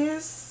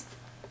 ounces.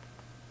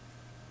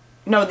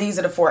 No, these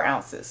are the 4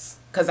 ounces,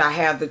 because I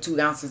have the 2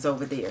 ounces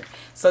over there.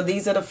 So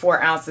these are the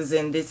 4 ounces,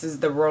 and this is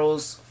the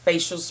rose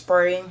facial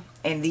spray.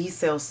 And these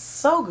sell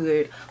so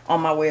good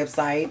on my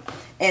website.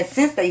 And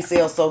since they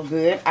sell so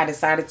good, I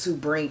decided to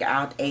bring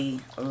out a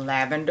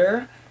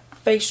lavender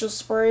facial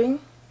spray.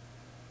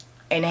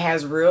 And it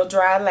has real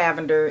dry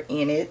lavender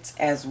in it,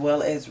 as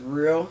well as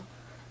real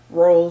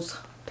rose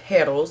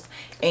petals.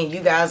 And you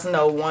guys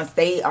know, once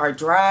they are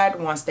dried,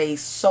 once they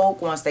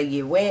soak, once they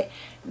get wet,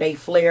 they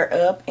flare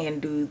up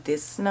and do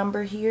this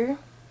number here.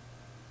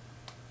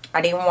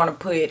 I didn't want to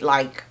put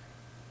like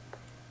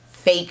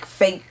fake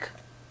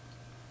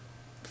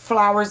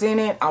flowers in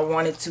it. I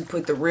wanted to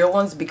put the real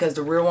ones, because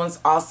the real ones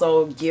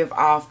also give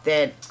off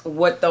that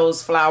what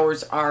those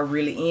flowers are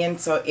really in.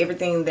 So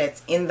everything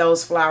that's in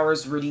those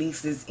flowers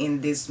releases in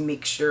this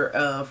mixture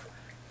of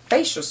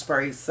facial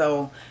spray.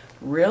 So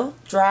real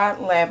dry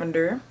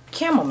lavender,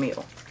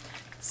 chamomile.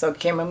 So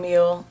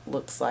chamomile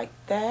looks like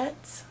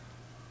that.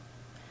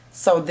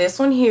 So this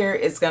one here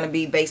is going to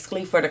be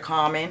basically for the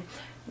calming.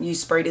 You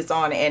spray this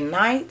on at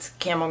night,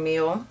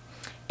 chamomile.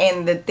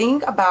 And the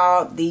thing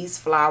about these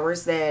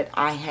flowers that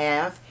I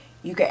have,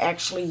 you can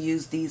actually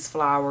use these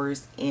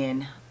flowers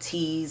in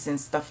teas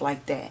and stuff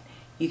like that.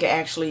 You can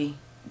actually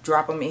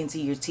drop them into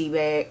your tea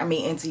bag,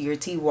 into your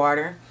tea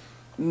water,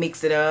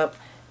 mix it up,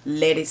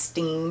 let it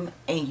steam,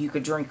 and you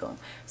could drink them.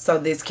 So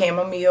this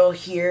chamomile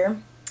here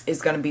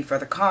is going to be for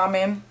the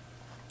calming.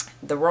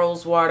 The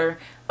rose water,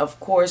 of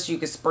course, you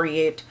can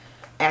spray it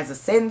as a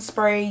setting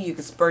spray, you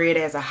can spray it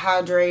as a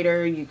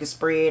hydrator, you can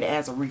spray it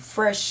as a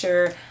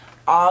refresher.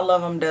 All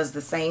of them does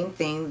the same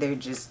thing. They're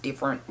just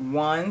different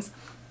ones.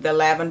 The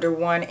lavender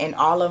one, and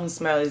all of them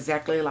smell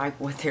exactly like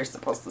what they're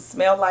supposed to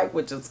smell like,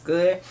 which is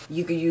good.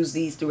 You could use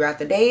these throughout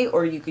the day,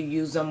 or you could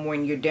use them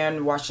when you're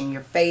done washing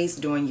your face,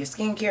 doing your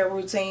skincare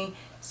routine.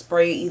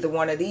 Spray either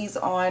one of these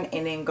on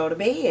and then go to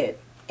bed,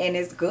 and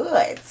it's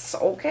good.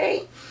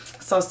 Okay,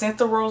 so since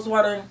the rose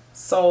water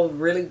sold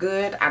really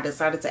good, I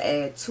decided to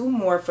add 2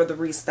 more for the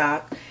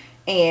restock.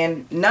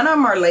 And none of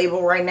them are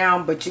labeled right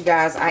now, but you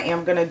guys, I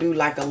am going to do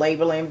like a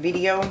labeling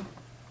video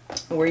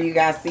where you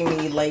guys see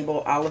me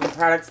label all of the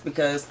products,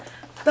 because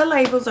the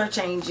labels are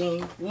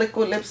changing.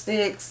 Liquid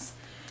lipsticks.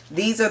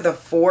 These are the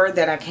 4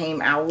 that I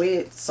came out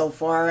with so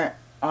far,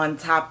 on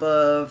top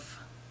of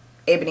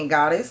Ebony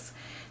Goddess.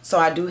 So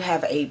I do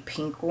have a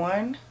pink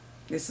one.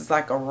 This is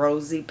like a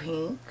rosy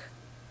pink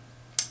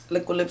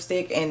liquid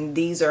lipstick, and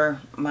these are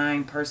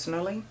mine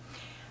personally.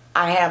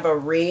 I have a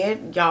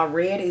red. Y'all,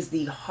 red is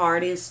the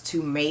hardest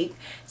to make.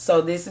 So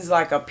this is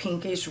like a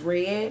pinkish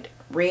red.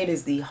 Red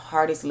is the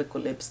hardest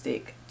liquid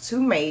lipstick to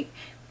make,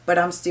 but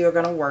I'm still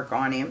going to work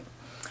on it.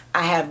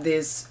 I have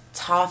this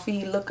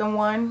toffee looking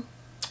one,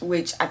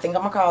 which I think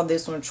I'm going to call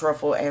this one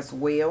truffle as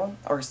well,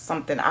 or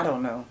something. I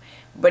don't know.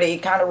 But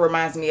it kind of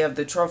reminds me of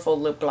the truffle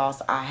lip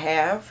gloss I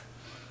have.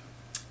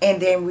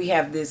 And then we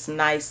have this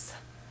nice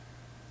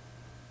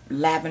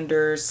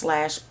lavender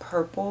 /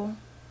 purple.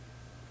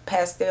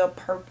 Pastel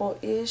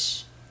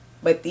purple-ish.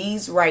 But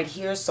these right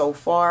here so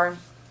far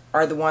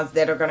are the ones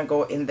that are going to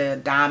go in the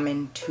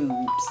diamond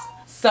tubes.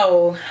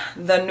 So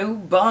the new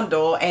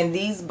bundle, and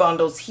these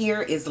bundles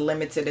here is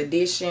limited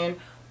edition.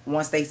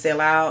 Once they sell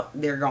out,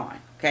 they're gone.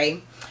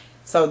 Okay,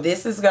 so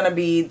this is going to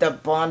be the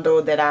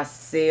bundle that I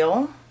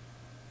sell,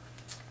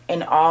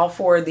 and all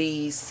 4 of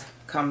these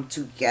come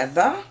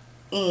together.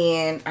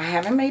 And I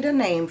haven't made a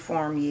name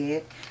for them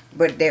yet,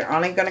 but they're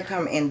only going to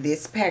come in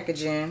this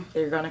packaging.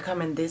 They're going to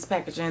come in this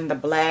packaging, the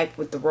black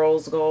with the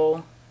rose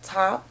gold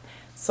top.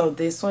 So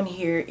this one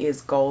here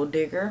is Gold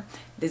Digger.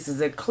 This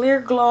is a clear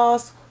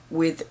gloss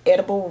with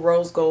edible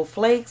rose gold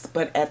flakes,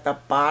 but at the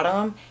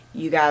bottom,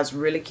 you guys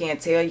really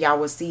can't tell. Y'all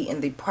will see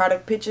in the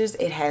product pictures,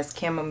 it has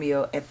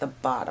chamomile at the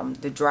bottom.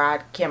 The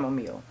dried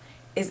chamomile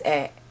is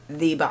at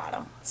the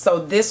bottom. So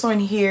this one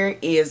here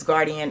is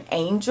Guardian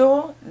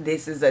Angel.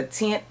 This is a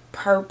tint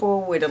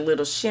purple with a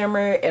little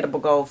shimmer, edible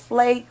gold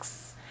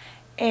flakes,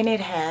 and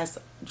it has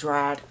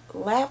dried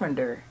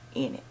lavender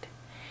in it.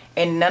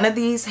 And none of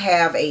these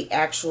have a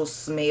actual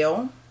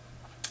smell.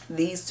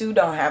 These two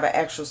don't have an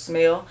actual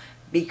smell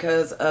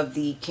because of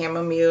the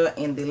chamomile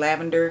and the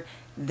lavender.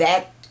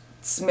 That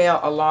smell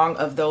along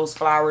of those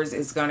flowers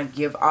is going to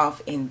give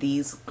off in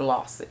these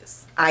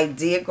glosses. I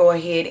did go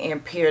ahead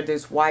and pair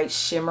this white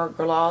shimmer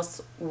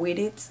gloss with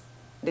it.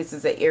 This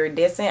is an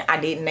iridescent. I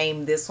didn't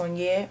name this one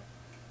yet.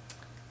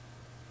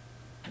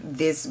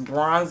 This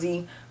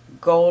bronzy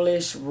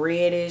goldish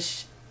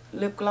reddish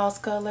lip gloss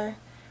color,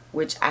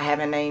 which I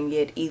haven't named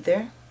yet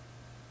either.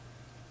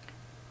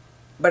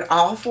 But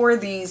all four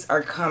of these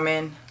are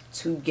coming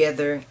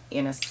together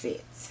in a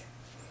set.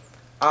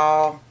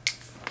 All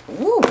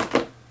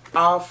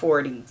four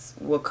of these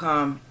will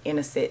come in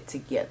a set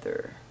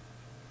together.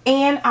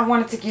 And I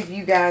wanted to give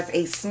you guys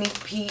a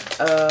sneak peek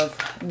of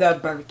the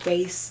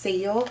birthday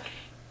sale.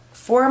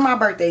 For my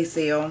birthday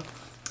sale,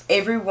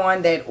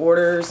 everyone that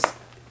orders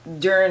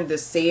during the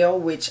sale,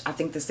 which I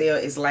think the sale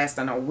is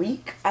lasting a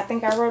week, I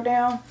think I wrote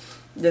down.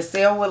 The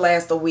sale will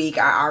last a week.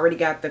 I already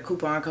got the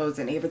coupon codes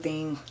and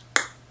everything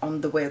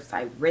on the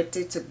website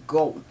ready to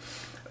go.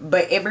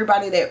 But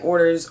everybody that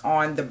orders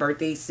on the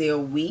birthday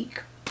sale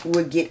week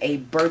will get a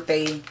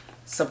birthday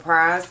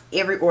surprise.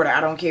 Every order,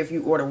 I don't care if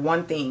you order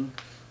one thing,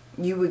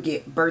 you would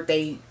get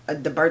the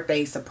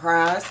birthday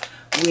surprise,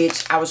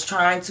 which I was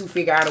trying to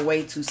figure out a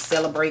way to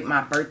celebrate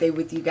my birthday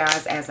with you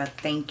guys as a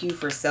thank you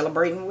for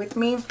celebrating with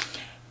me.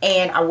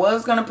 And I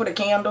was going to put a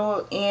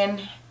candle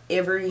in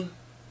every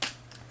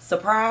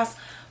surprise,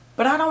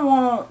 but I don't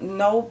want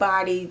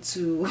nobody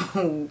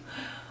to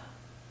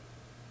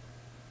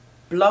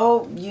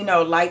blow, you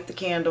know, light the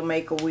candle,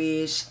 make a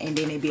wish, and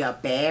then it be a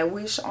bad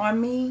wish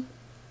on me.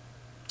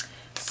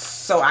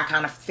 So I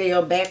kind of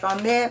fell back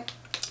on that.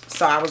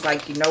 So I was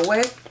like, you know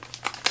what?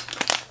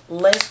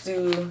 Let's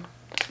do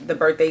the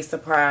birthday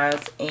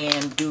surprise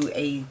and do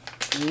a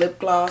lip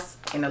gloss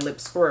and a lip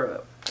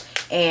scrub.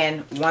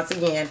 And once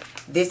again,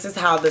 this is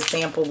how the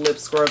sample lip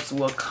scrubs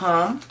will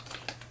come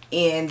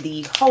in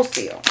the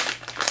wholesale,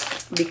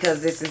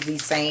 because this is the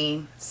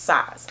same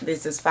size.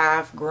 This is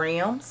 5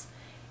 grams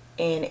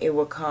and it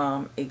will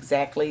come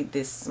exactly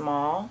this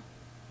small.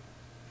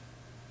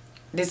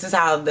 This is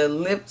how the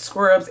lip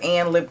scrubs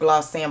and lip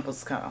gloss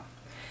samples come.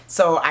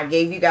 So I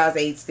gave you guys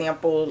a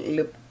sample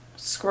lip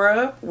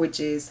scrub, which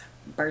is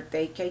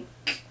birthday cake.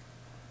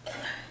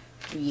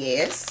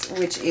 Yes,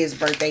 which is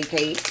birthday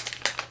cake.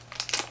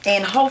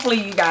 And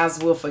hopefully you guys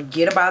will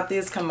forget about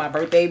this come my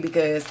birthday,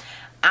 because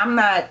I'm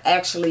not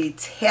actually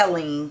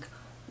telling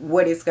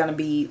what it's going to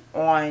be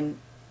on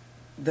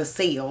the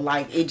sale.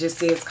 Like, it just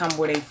says come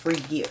with a free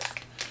gift.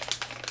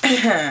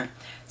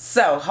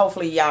 So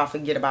hopefully y'all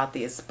forget about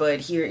this.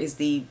 But here is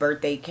the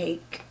birthday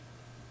cake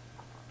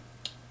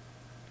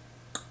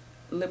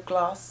lip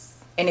gloss.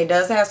 And it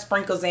does have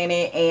sprinkles in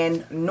it.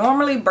 And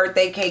normally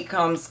birthday cake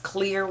comes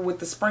clear with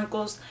the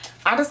sprinkles.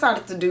 I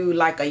decided to do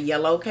like a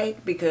yellow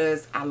cake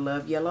because I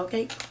love yellow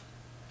cake.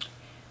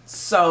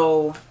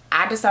 So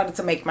I decided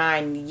to make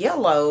mine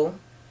yellow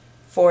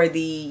for the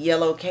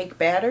yellow cake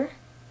batter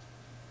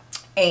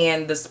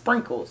and the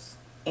sprinkles.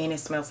 And it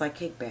smells like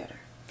cake batter.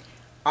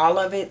 All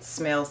of it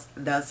smells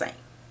the same.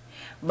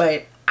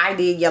 But I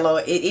did yellow.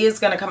 It is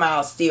going to come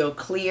out still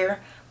clear.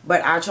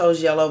 But I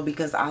chose yellow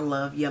because I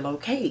love yellow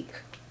cake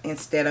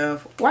instead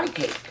of white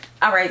cake.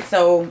 Alright,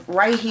 so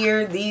right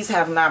here, these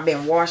have not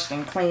been washed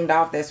and cleaned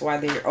off. That's why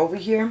they're over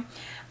here.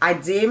 I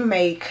did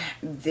make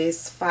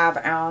this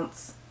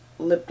 5-ounce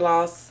lip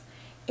gloss.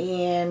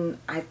 And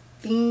I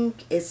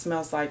think it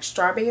smells like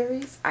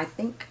strawberries. I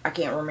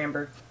can't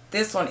remember.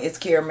 This one is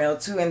caramel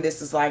too. And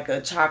this is like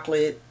a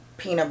chocolate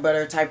peanut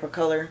butter type of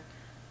color.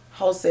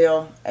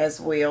 Wholesale as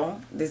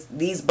well.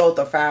 These both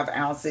are 5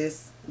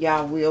 ounces.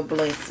 Y'all will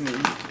bless me.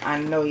 I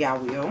know y'all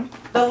will.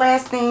 The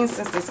last thing,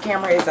 since this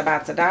camera is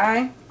about to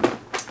die,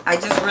 I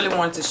just really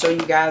wanted to show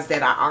you guys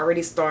that I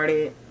already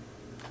started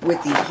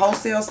with the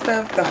wholesale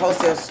stuff. The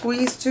wholesale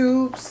squeeze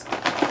tubes.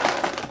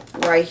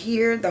 Right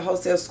here, the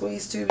wholesale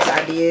squeeze tubes.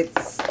 I did,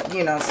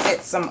 you know,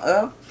 set some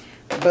up.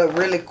 But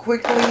really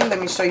quickly, let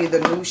me show you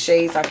the new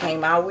shades I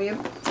came out with.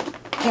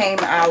 Came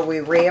out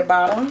with red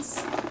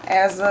bottoms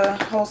as a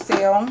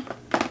wholesale.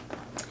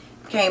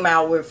 Came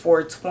out with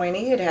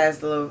 420. It has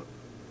the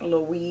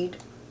little weed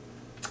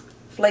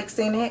flakes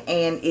in it,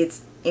 and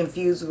it's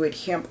infused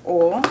with hemp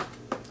oil.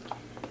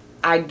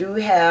 I do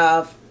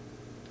have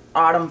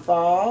autumn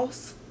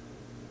falls,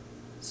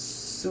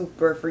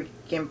 super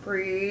freaking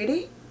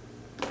pretty.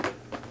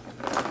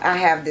 I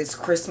have this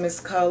Christmas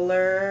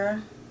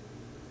color.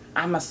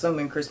 I'm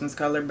assuming Christmas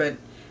color, but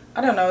I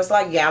don't know, it's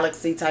like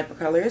galaxy type of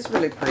color. It's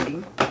really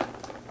pretty.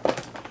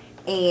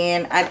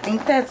 And I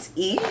think that's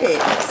it.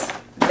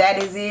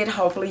 That is it.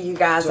 Hopefully you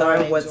guys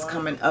are what's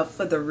coming up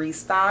for the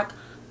restock.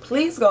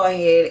 Please go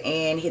ahead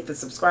and hit the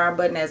subscribe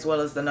button as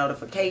well as the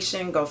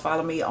notification. Go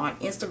follow me on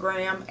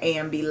Instagram,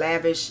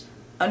 amblavish_.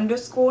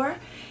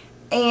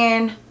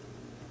 And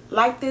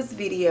like this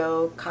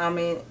video,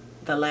 comment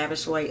the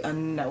lavish way or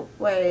no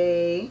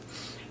way,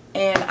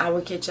 and I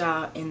will catch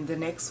y'all in the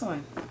next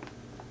one.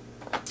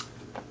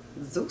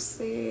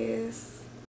 Deuces.